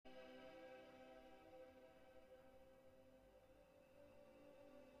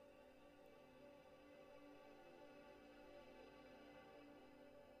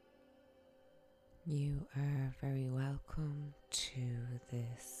You are very welcome to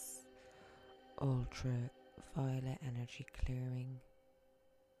this ultraviolet energy clearing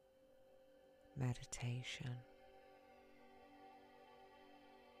meditation.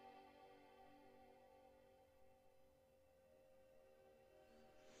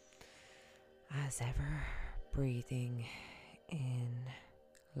 As ever, breathing in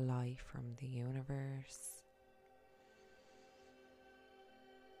light from the universe.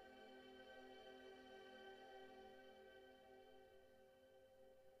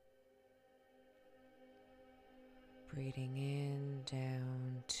 Breathing in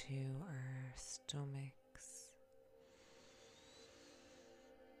down to our stomachs.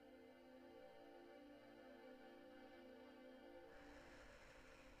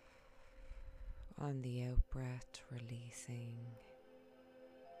 On the out breath, releasing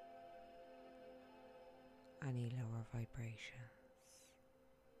any lower vibrations.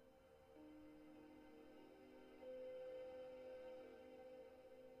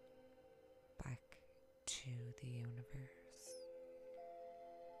 Back to the universe.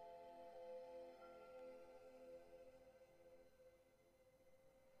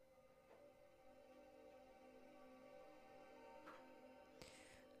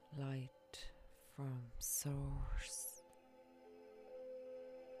 Light from source.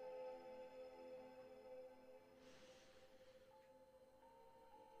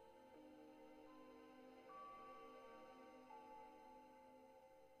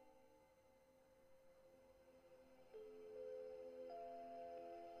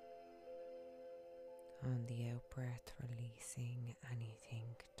 On the out breath, releasing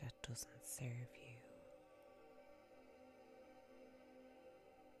anything that doesn't serve you.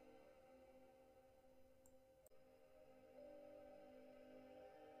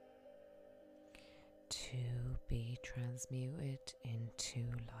 To be transmuted into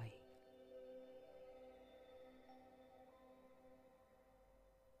light.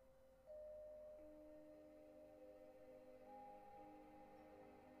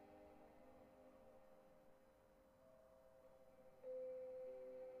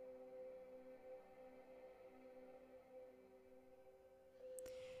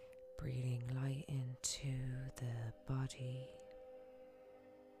 Breathing light into the body.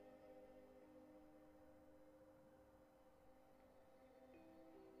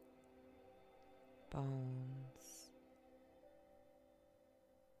 Bones,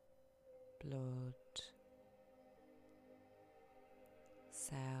 blood,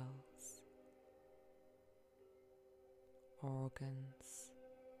 cells, organs,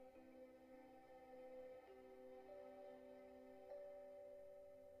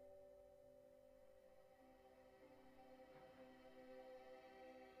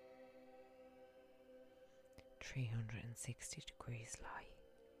 (360° light).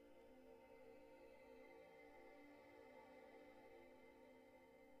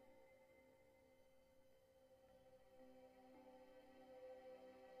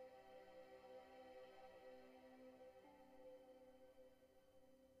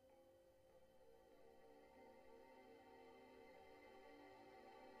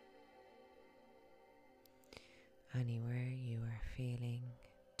 Anywhere you are feeling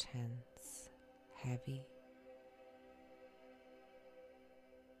tense, heavy,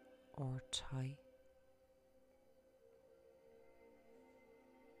 or tight,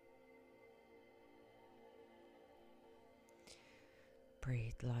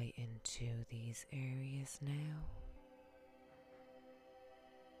 breathe light into these areas now.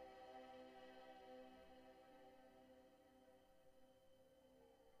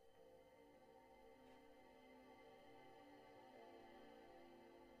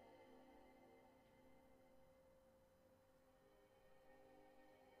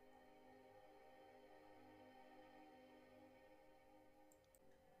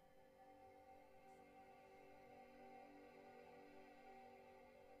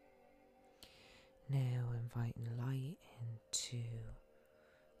 Now inviting light into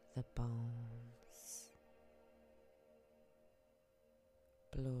the bones,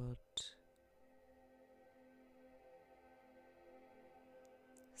 blood,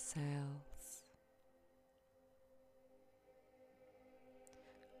 cells,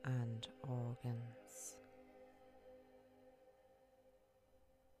 and organs.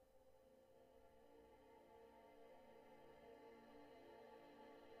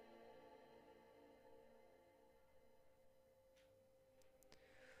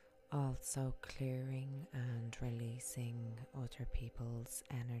 Also clearing and releasing other people's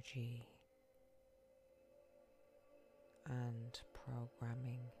energy and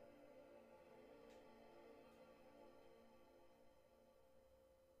programming.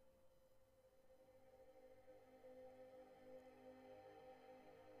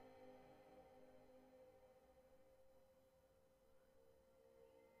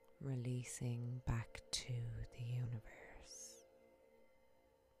 releasing back to the universe.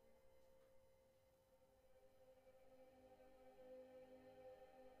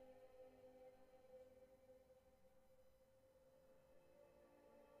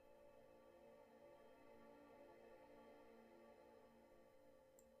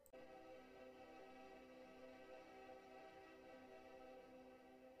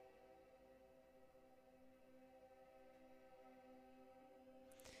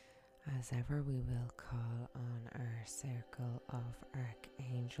 As ever, we will call on our circle of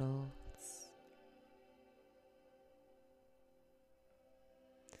archangels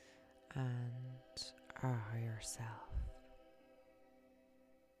and our higher self.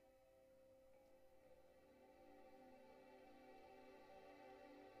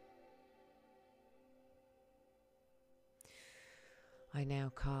 I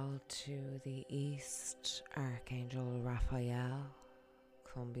now call to the east, Archangel Raphael.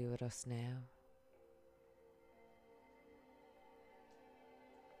 Come be with us now.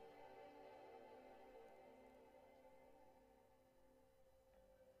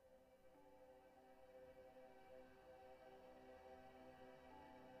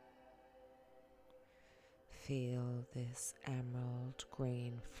 Feel this emerald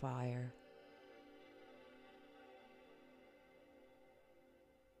green fire.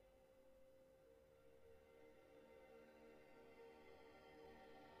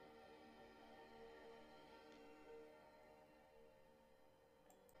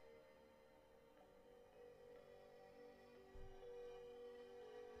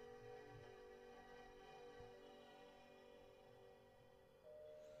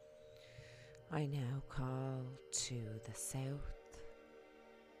 I now call to the south,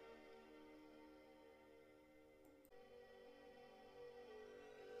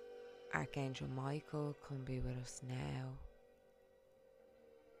 Archangel Michael, come be with us now.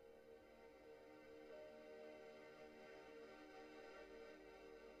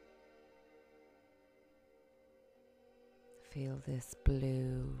 Feel this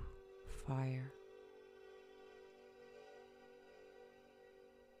blue fire.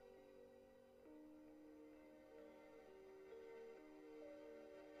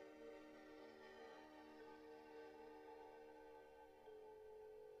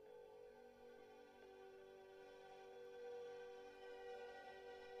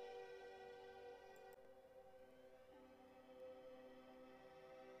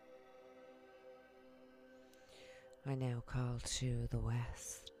 I now call to the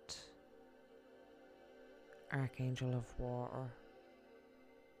west, Archangel of Water,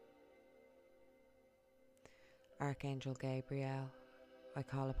 Archangel Gabriel, I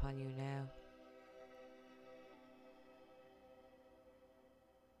call upon you now.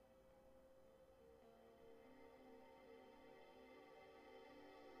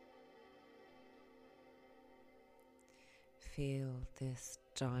 Feel this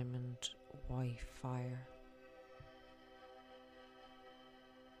diamond white fire.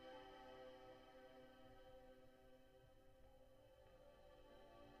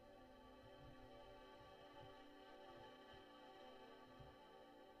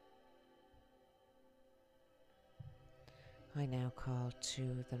 I now call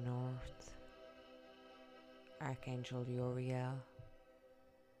to the north, Archangel Uriel,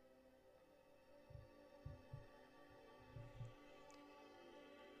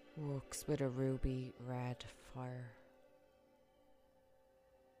 works with a ruby red fire.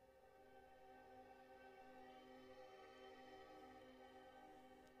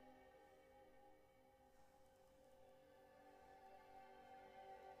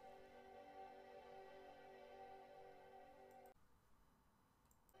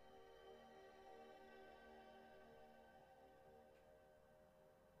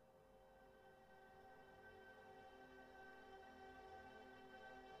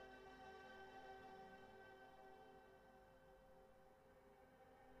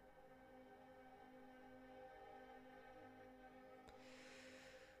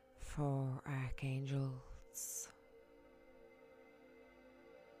 For archangels,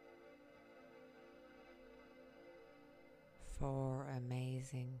 for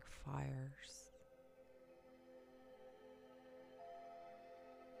amazing fires,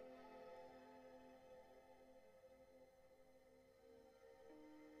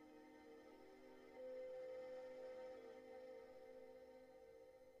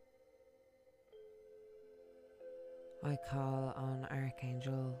 I call on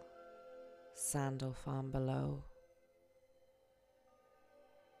Archangel Sandalphon below,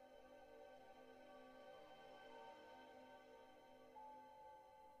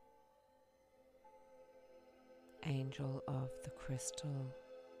 Angel of the Crystal,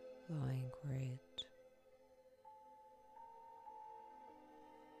 line grid.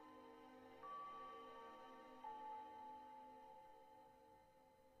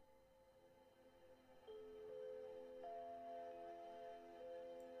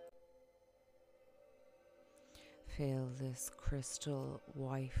 Feel this crystal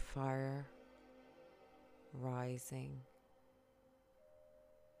white fire rising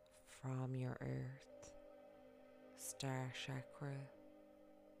from your earth star chakra.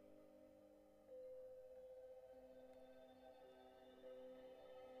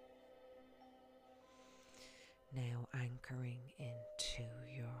 Now anchoring into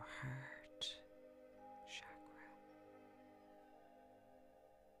your heart chakra.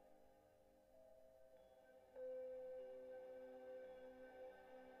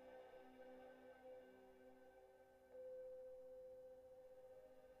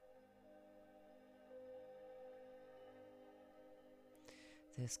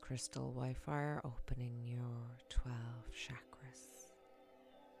 This crystal white fire opening your 12 chakras.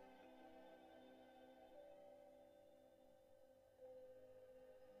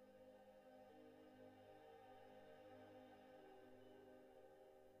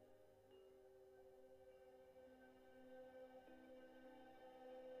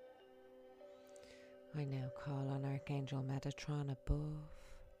 I now call on Archangel Metatron above.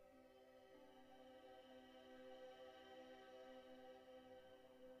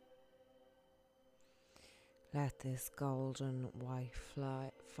 Let this golden white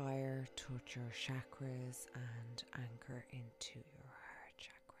fire touch your chakras and anchor into your heart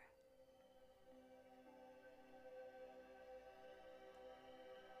chakra.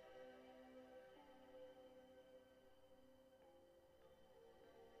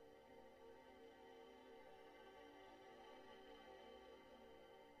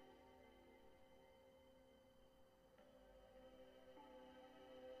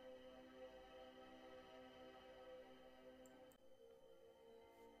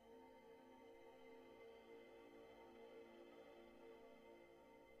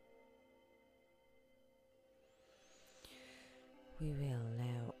 We will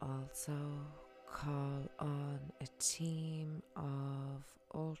now also call on a team of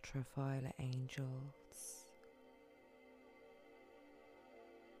ultraviolet angels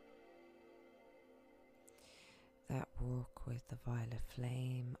that work with the violet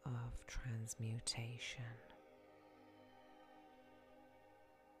flame of transmutation.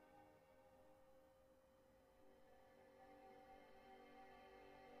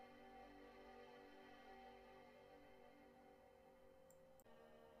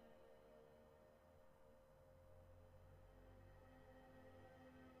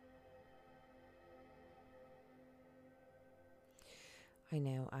 I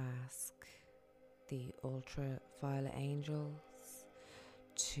now ask the ultraviolet angels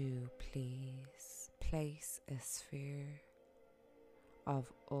to please place a sphere of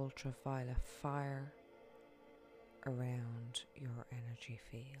ultraviolet fire around your energy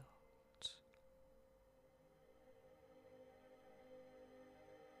field.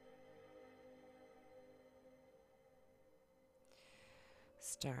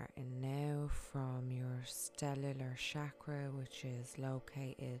 Starting now from your stellar chakra, which is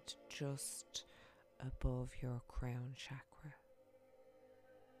located just above your crown chakra.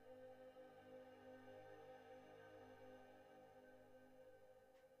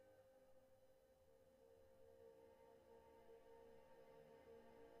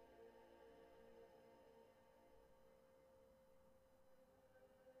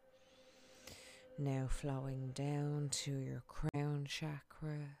 Now flowing down to your crown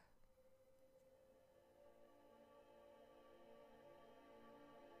chakra.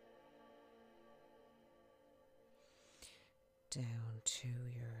 Down to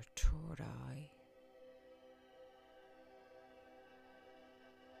your third eye.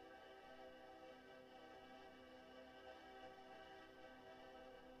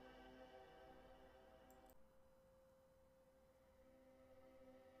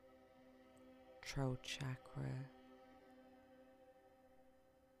 Throat chakra.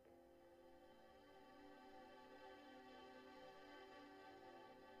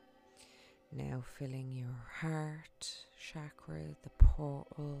 Now filling your heart chakra, the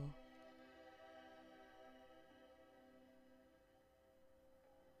portal.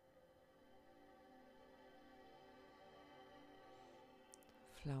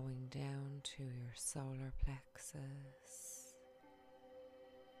 Flowing down to your solar plexus.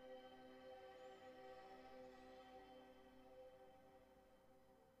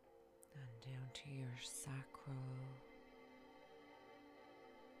 And down to your sacral.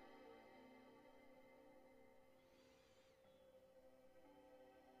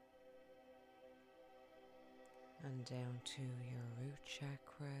 and down to your root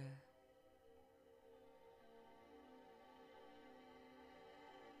chakra,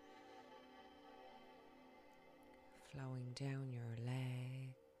 flowing down your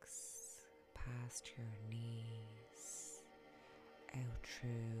legs, past your knees, out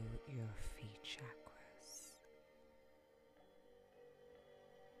through your feet chakras.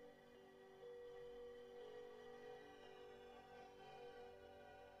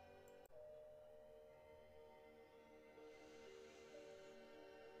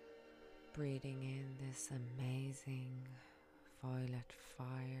 Breathing in this amazing violet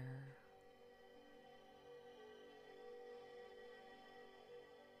fire.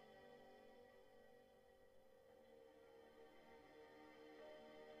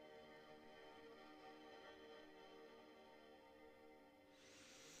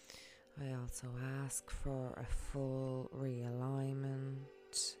 I also ask for a full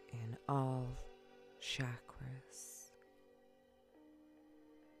realignment in all chakras.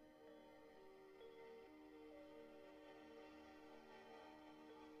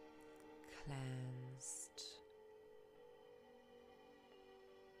 Cleansed,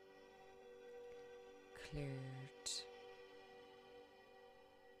 cleared,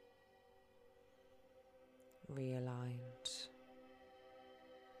 realigned.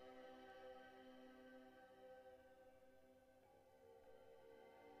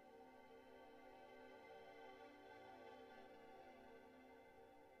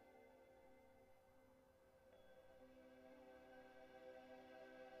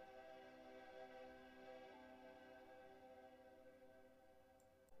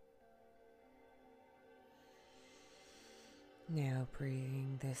 Now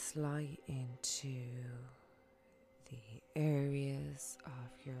breathing this light into the areas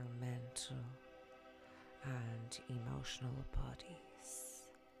of your mental and emotional bodies.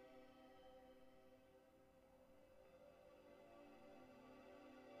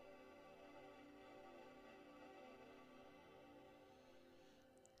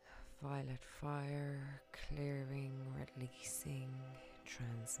 Violet fire, clearing, releasing,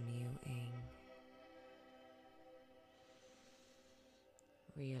 transmuting,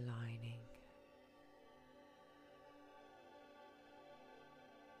 realigning.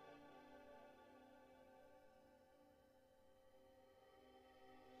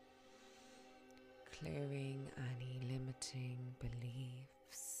 Clearing any limiting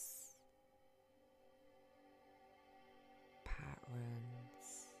beliefs,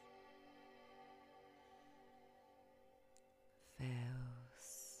 patterns,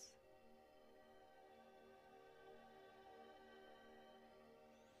 vows,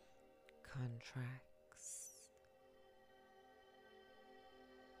 contracts,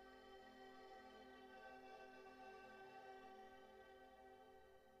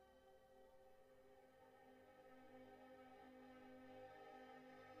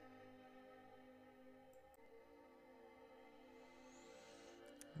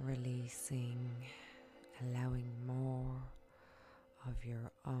 releasing, allowing more of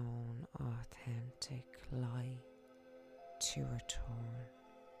your own authentic light to return.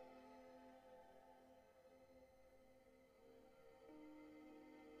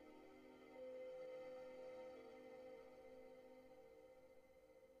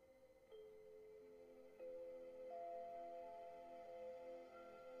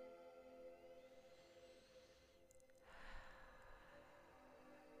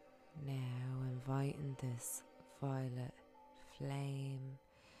 Now inviting this violet flame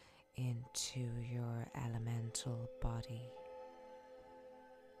into your elemental body.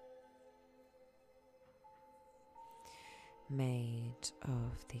 Made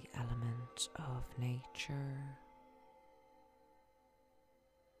of the element of nature,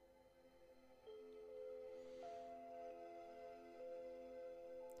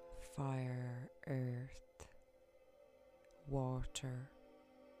 fire, earth, water,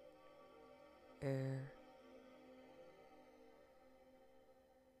 air,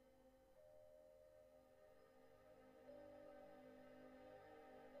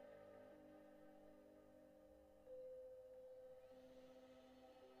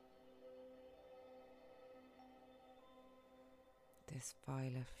 this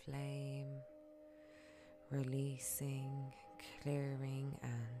violet flame, releasing, clearing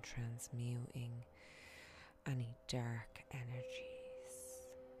and transmuting any dark energies.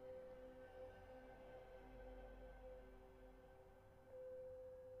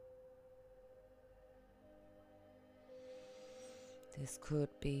 This could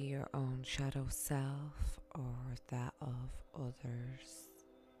be your own shadow self or that of others.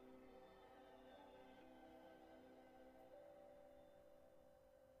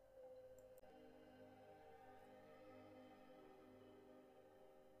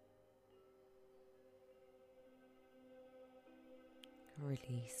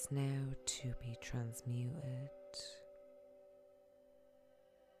 release now to be transmuted.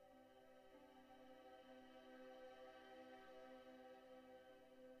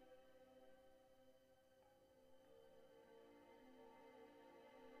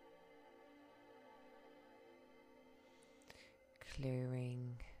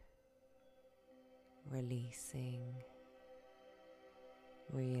 Clearing, releasing,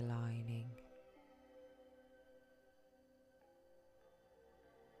 realigning.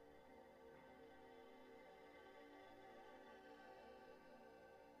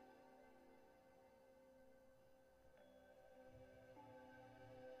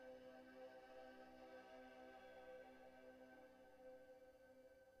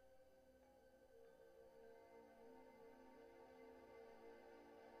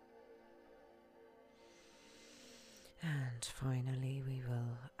 And finally, we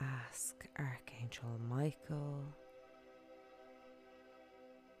will ask Archangel Michael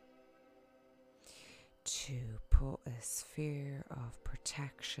to put a sphere of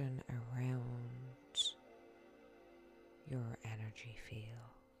protection around your energy field.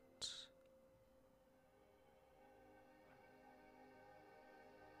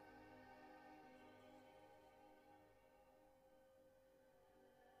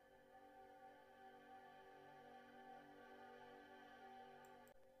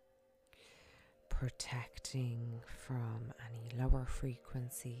 Protecting from any lower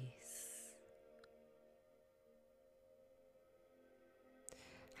frequencies,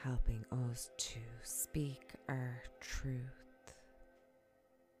 helping us to speak our truth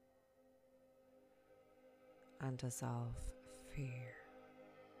and dissolve fear.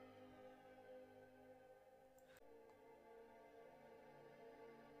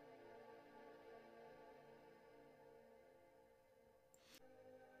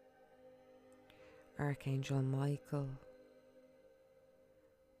 Archangel Michael,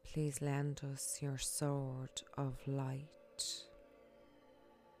 please lend us your sword of light.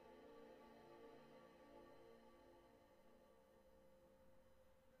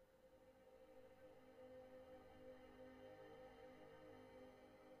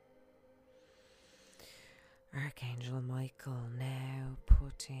 Archangel Michael now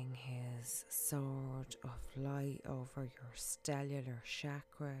putting his sword of light over your stellar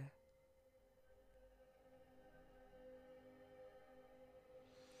chakra.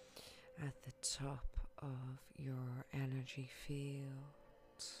 At the top of your energy field.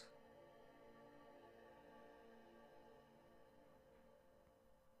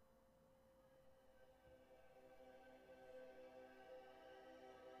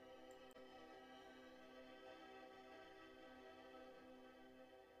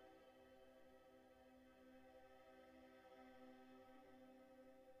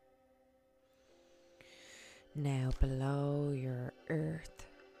 Now below your earth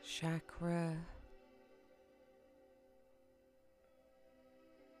chakra.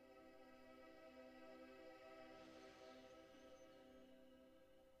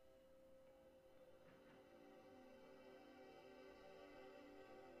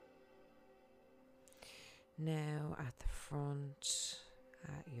 Now at the front,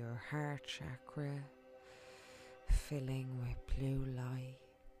 at your heart chakra, filling with blue light.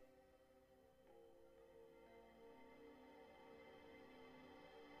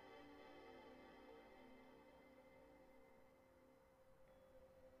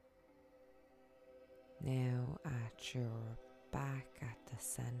 Now at your back, at the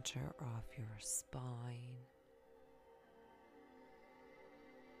center of your spine.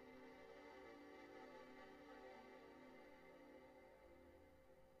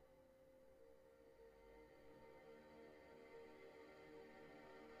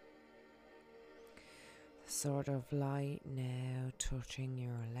 Sort of light now touching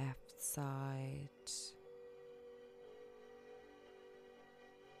your left side.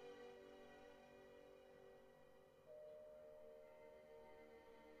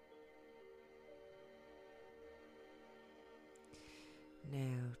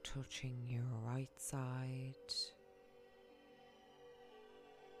 Now touching your right side.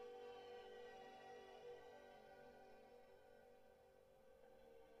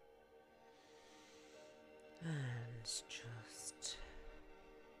 And just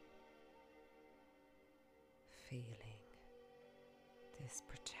feeling this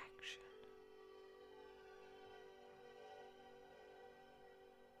protection.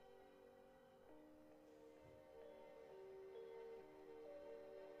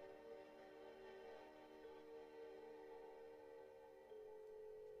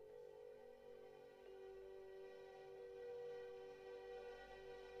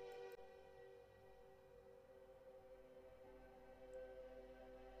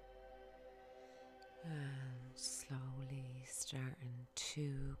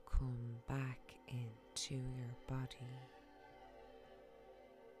 to come back into your body.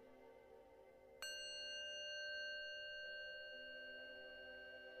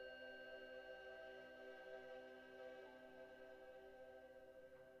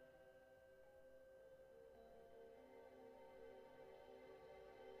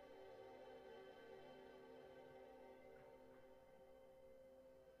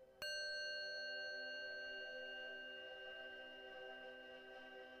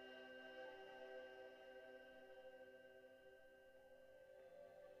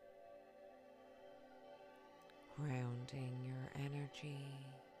 Grounding your energy.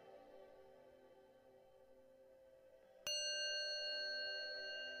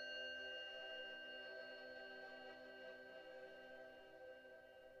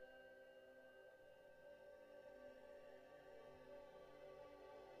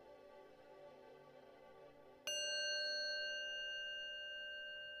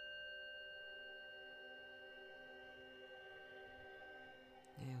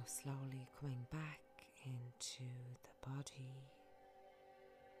 Now slowly coming back into the body.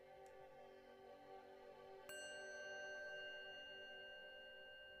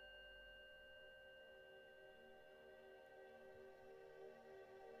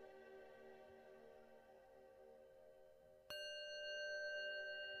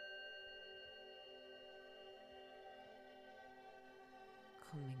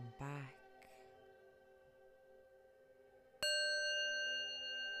 Coming back.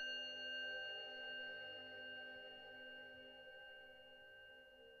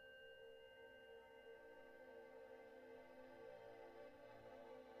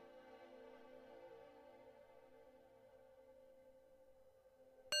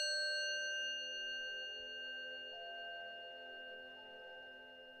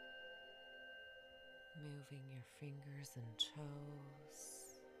 Moving your fingers and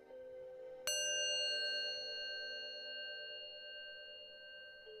toes.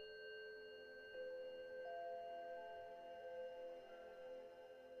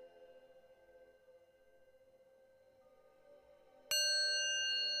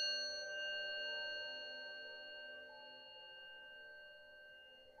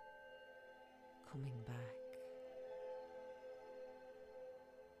 Coming back.